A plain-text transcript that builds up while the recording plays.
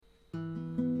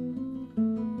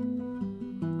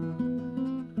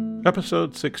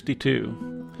Episode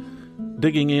 62,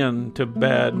 Digging Into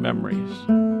Bad Memories.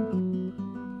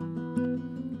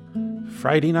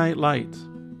 Friday Night Lights.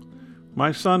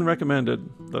 My son recommended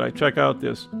that I check out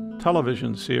this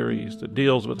television series that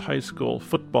deals with high school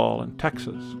football in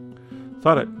Texas.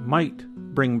 Thought it might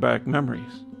bring back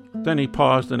memories. Then he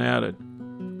paused and added,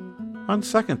 "On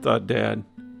second thought, Dad,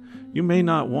 you may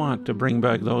not want to bring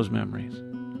back those memories."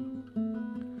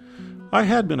 I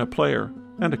had been a player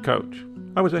and a coach.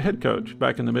 I was a head coach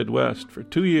back in the Midwest for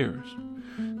 2 years.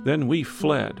 Then we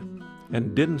fled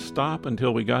and didn't stop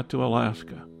until we got to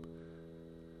Alaska.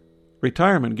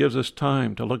 Retirement gives us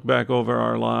time to look back over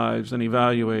our lives and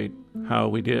evaluate how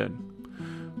we did.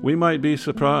 We might be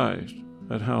surprised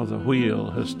at how the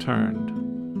wheel has turned.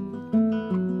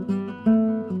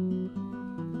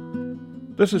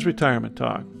 This is Retirement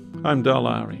Talk. I'm Del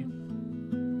Lowry.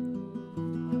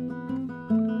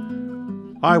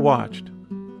 I watched,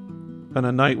 and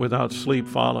a night without sleep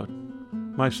followed.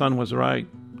 My son was right.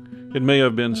 It may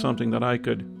have been something that I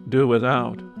could do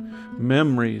without.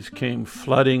 Memories came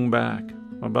flooding back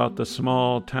about the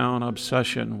small town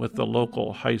obsession with the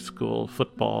local high school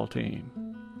football team.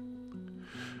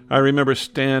 I remember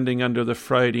standing under the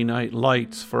Friday night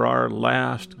lights for our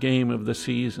last game of the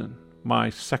season, my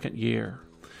second year.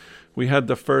 We had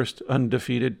the first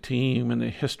undefeated team in the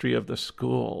history of the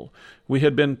school. We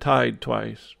had been tied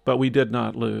twice, but we did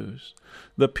not lose.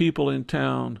 The people in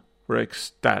town were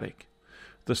ecstatic.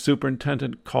 The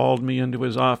superintendent called me into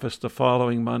his office the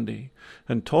following Monday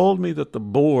and told me that the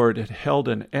board had held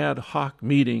an ad hoc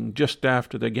meeting just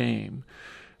after the game,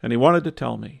 and he wanted to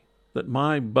tell me that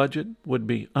my budget would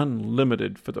be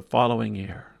unlimited for the following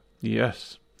year.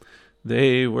 Yes,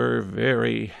 they were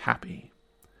very happy.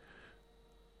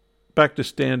 Back to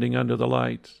standing under the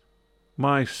lights.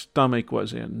 My stomach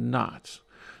was in knots.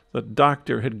 The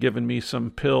doctor had given me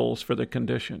some pills for the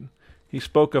condition. He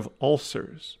spoke of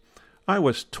ulcers. I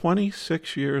was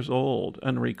 26 years old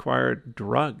and required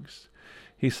drugs.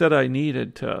 He said I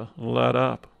needed to let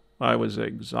up. I was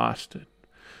exhausted.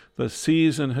 The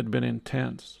season had been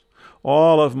intense.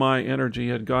 All of my energy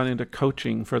had gone into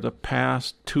coaching for the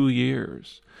past 2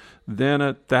 years. Then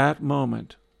at that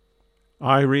moment,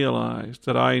 I realized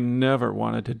that I never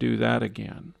wanted to do that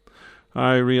again.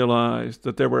 I realized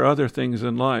that there were other things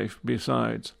in life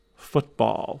besides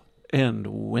football and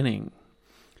winning.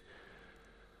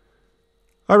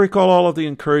 I recall all of the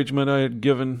encouragement I had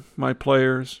given my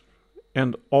players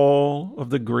and all of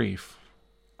the grief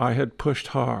I had pushed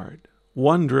hard.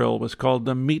 One drill was called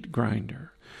the meat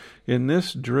grinder. In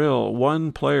this drill,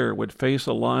 one player would face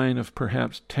a line of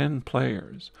perhaps 10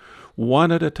 players.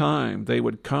 One at a time, they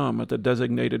would come at the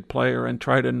designated player and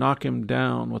try to knock him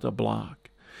down with a block.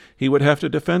 He would have to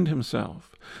defend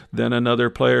himself. Then another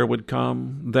player would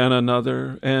come, then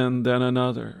another, and then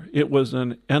another. It was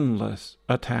an endless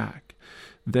attack.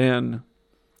 Then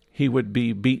he would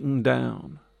be beaten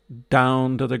down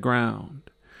to the ground.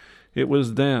 It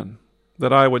was then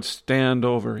that I would stand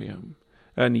over him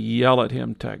and yell at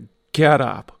him to get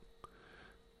up.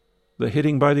 The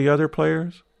hitting by the other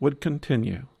players would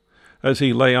continue as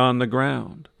he lay on the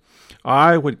ground.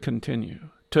 I would continue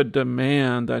to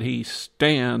demand that he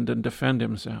stand and defend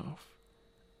himself.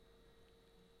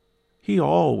 He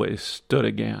always stood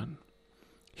again.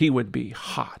 He would be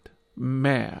hot,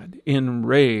 mad,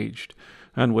 enraged,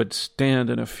 and would stand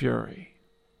in a fury.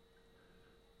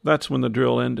 That's when the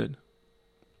drill ended.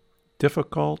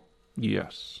 Difficult?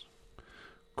 Yes.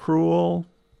 Cruel?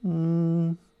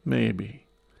 Maybe.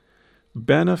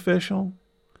 Beneficial?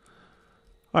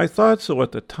 I thought so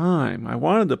at the time. I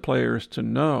wanted the players to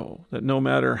know that no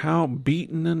matter how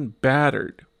beaten and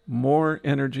battered, more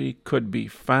energy could be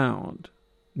found.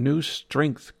 New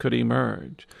strength could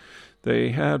emerge.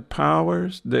 They had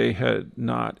powers they had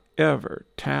not ever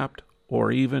tapped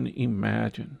or even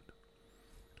imagined.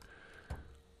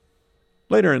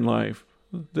 Later in life,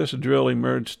 this drill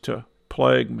emerged to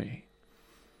plague me.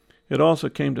 It also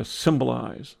came to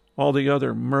symbolize all the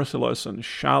other merciless and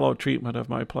shallow treatment of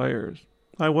my players.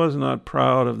 I was not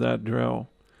proud of that drill.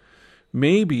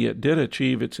 Maybe it did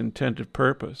achieve its intended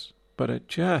purpose, but it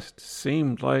just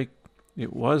seemed like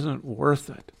it wasn't worth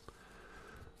it.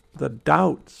 The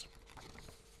doubts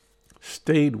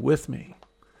stayed with me.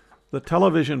 The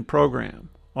television program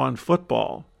on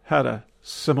football had a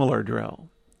similar drill.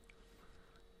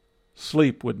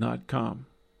 Sleep would not come.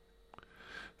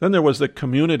 Then there was the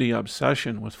community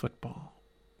obsession with football.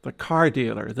 The car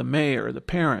dealer, the mayor, the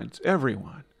parents,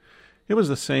 everyone. It was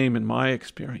the same in my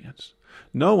experience.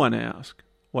 No one asked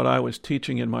what I was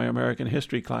teaching in my American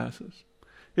history classes.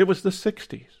 It was the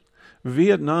 60s.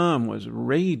 Vietnam was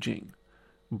raging.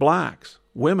 Blacks,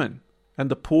 women, and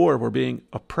the poor were being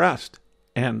oppressed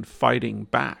and fighting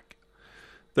back.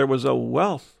 There was a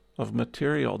wealth of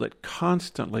material that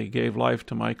constantly gave life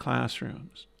to my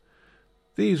classrooms.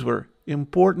 These were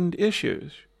important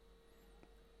issues,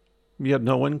 yet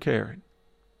no one cared.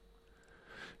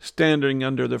 Standing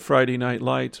under the Friday night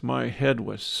lights, my head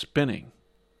was spinning.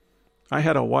 I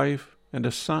had a wife and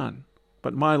a son,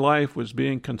 but my life was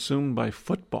being consumed by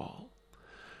football.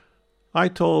 I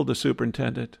told the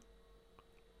superintendent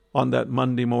on that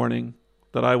Monday morning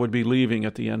that I would be leaving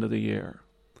at the end of the year.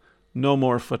 No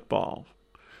more football.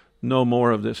 No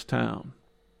more of this town.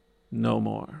 No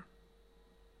more.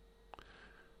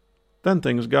 Then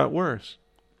things got worse.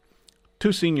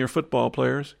 2 senior football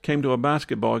players came to a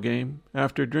basketball game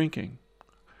after drinking.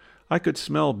 I could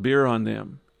smell beer on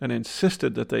them and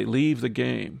insisted that they leave the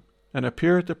game and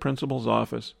appear at the principal's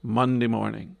office Monday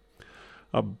morning.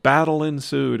 A battle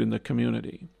ensued in the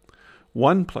community.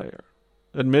 One player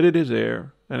admitted his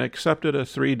error and accepted a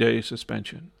 3-day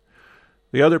suspension.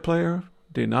 The other player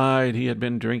denied he had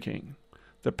been drinking.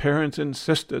 The parents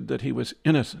insisted that he was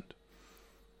innocent.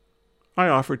 I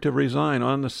offered to resign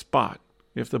on the spot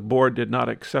if the board did not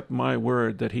accept my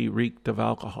word that he reeked of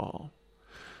alcohol.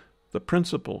 The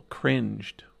principal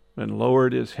cringed and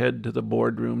lowered his head to the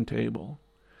boardroom table.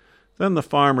 Then the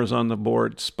farmers on the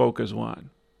board spoke as one.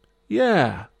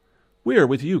 "Yeah, we are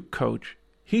with you, Coach.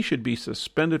 He should be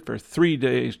suspended for 3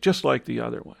 days, just like the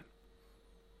other one."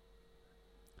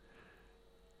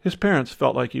 His parents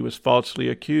felt like he was falsely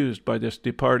accused by this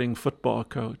departing football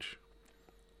coach.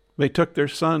 They took their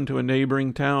son to a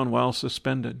neighboring town while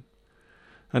suspended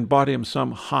and bought him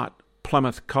some hot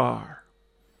Plymouth car.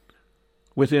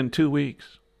 Within 2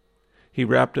 weeks, he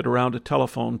wrapped it around a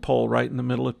telephone pole right in the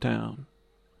middle of town.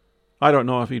 I don't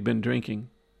know if he'd been drinking,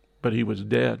 but he was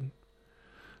dead.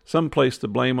 Some placed the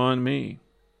blame on me.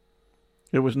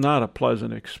 It was not a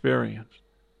pleasant experience.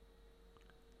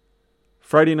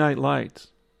 Friday Night Lights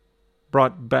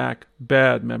brought back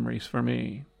bad memories for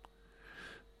me.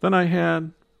 Then I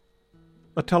had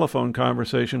a telephone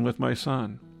conversation with my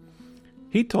son.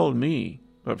 He told me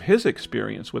of his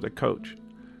experience with a coach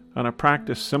on a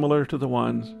practice similar to the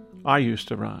ones I used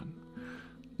to run.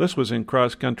 This was in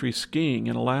cross-country skiing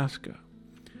in Alaska.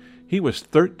 He was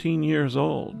 13 years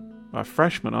old, a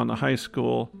freshman on the high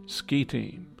school ski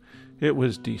team. It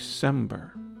was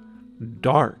December,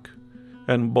 dark,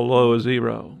 and below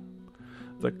zero.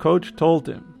 The coach told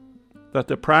him that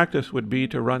the practice would be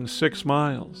to run 6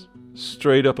 miles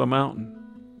straight up a mountain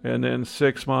and then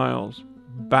 6 miles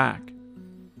back.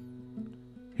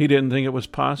 He didn't think it was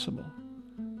possible,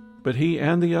 but he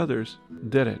and the others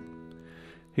did it.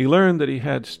 He learned that he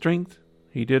had strength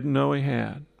he didn't know he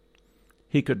had.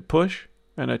 He could push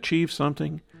and achieve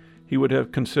something he would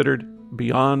have considered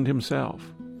beyond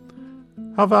himself.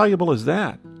 "How valuable is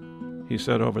that?" he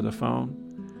said over the phone.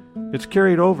 "It's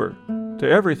carried over to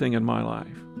everything in my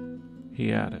life,"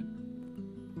 he added.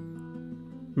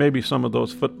 Maybe some of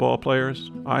those football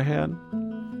players I had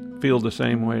feel the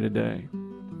same way today.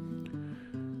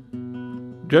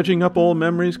 Judging up old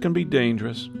memories can be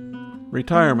dangerous.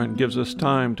 Retirement gives us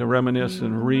time to reminisce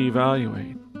and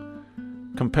reevaluate.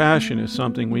 Compassion is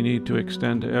something we need to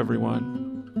extend to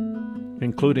everyone,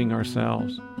 including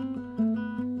ourselves.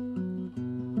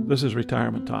 This is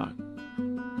Retirement Talk.